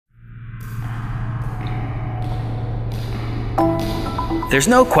There's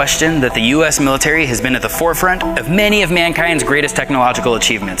no question that the US military has been at the forefront of many of mankind's greatest technological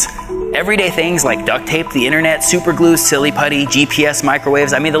achievements. Everyday things like duct tape, the internet, superglue, silly putty, GPS,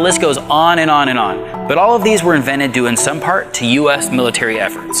 microwaves, I mean the list goes on and on and on. But all of these were invented due in some part to US military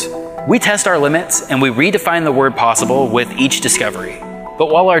efforts. We test our limits and we redefine the word possible with each discovery. But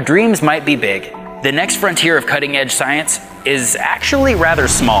while our dreams might be big, the next frontier of cutting-edge science is actually rather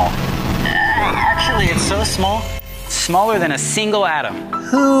small. Actually, it's so small. Smaller than a single atom.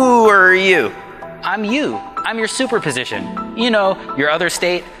 Who are you? I'm you. I'm your superposition. You know, your other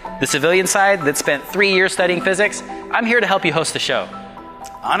state, the civilian side that spent 3 years studying physics. I'm here to help you host the show.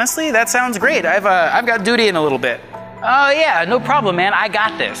 Honestly, that sounds great. I've got duty in a little bit. Oh yeah, no problem, man. I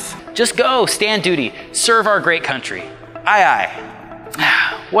got this. Just go, stand duty, serve our great country. Aye,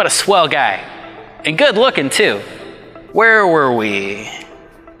 aye. What a swell guy. And good looking, too. Where were we?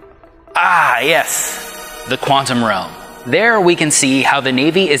 Ah, yes. The quantum realm. There we can see how the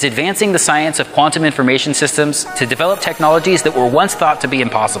Navy is advancing the science of quantum information systems to develop technologies that were once thought to be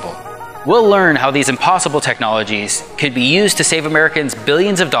impossible. We'll learn how these impossible technologies could be used to save Americans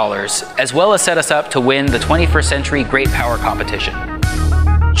billions of dollars, as well as set us up to win the 21st century great power competition.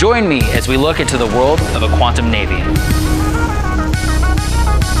 Join me as we look into the world of a quantum Navy.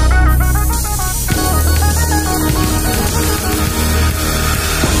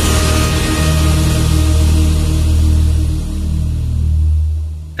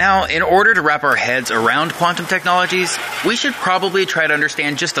 Now, in order to wrap our heads around quantum technologies, we should probably try to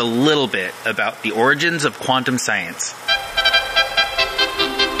understand just a little bit about the origins of quantum science.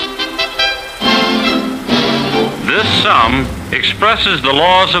 This sum expresses the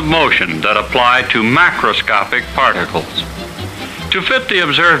laws of motion that apply to macroscopic particles. To fit the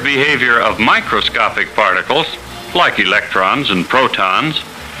observed behavior of microscopic particles, like electrons and protons,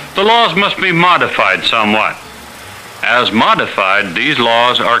 the laws must be modified somewhat. As modified, these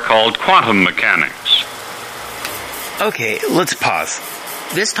laws are called quantum mechanics. Okay, let's pause.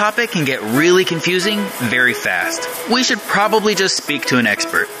 This topic can get really confusing very fast. We should probably just speak to an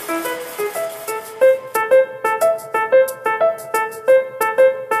expert.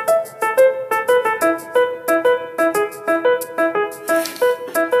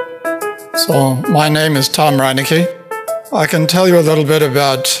 So, my name is Tom Reinecke. I can tell you a little bit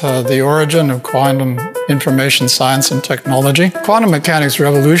about the origin of quantum information science and technology. Quantum mechanics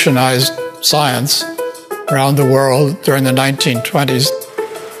revolutionized science around the world during the 1920s.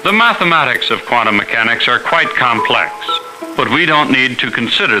 The mathematics of quantum mechanics are quite complex, but we don't need to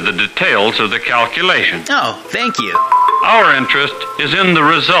consider the details of the calculation. Oh, thank you. Our interest is in the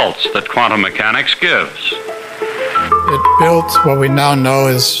results that quantum mechanics gives. It built what we now know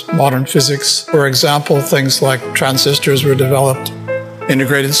as modern physics. For example, things like transistors were developed,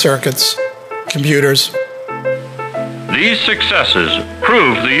 integrated circuits, computers. These successes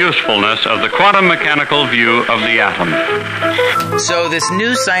prove the usefulness of the quantum mechanical view of the atom. So this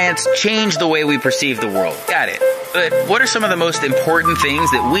new science changed the way we perceive the world. Got it. But what are some of the most important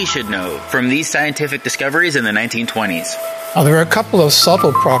things that we should know from these scientific discoveries in the 1920s? Now, there are a couple of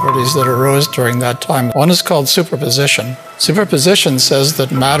subtle properties that arose during that time. One is called superposition. Superposition says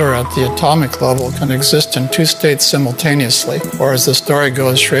that matter at the atomic level can exist in two states simultaneously, or as the story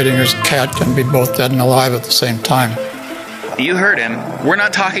goes, Schrödinger's cat can be both dead and alive at the same time. You heard him. We're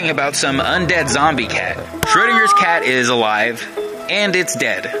not talking about some undead zombie cat. Schrödinger's cat is alive, and it's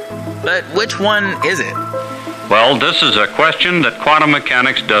dead. But which one is it? Well, this is a question that quantum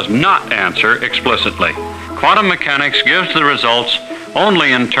mechanics does not answer explicitly. Quantum mechanics gives the results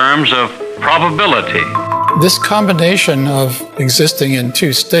only in terms of probability. This combination of existing in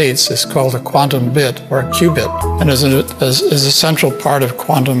two states is called a quantum bit, or a qubit, and is a central part of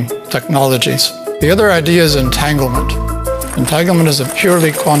quantum technologies. The other idea is entanglement. Entanglement is a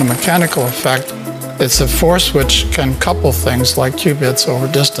purely quantum mechanical effect. It's a force which can couple things like qubits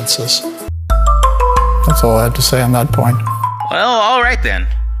over distances. That's all I have to say on that point. Well, all right then.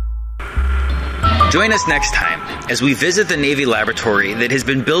 Join us next time as we visit the Navy laboratory that has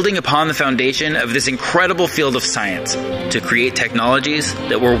been building upon the foundation of this incredible field of science to create technologies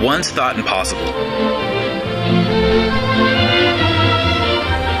that were once thought impossible.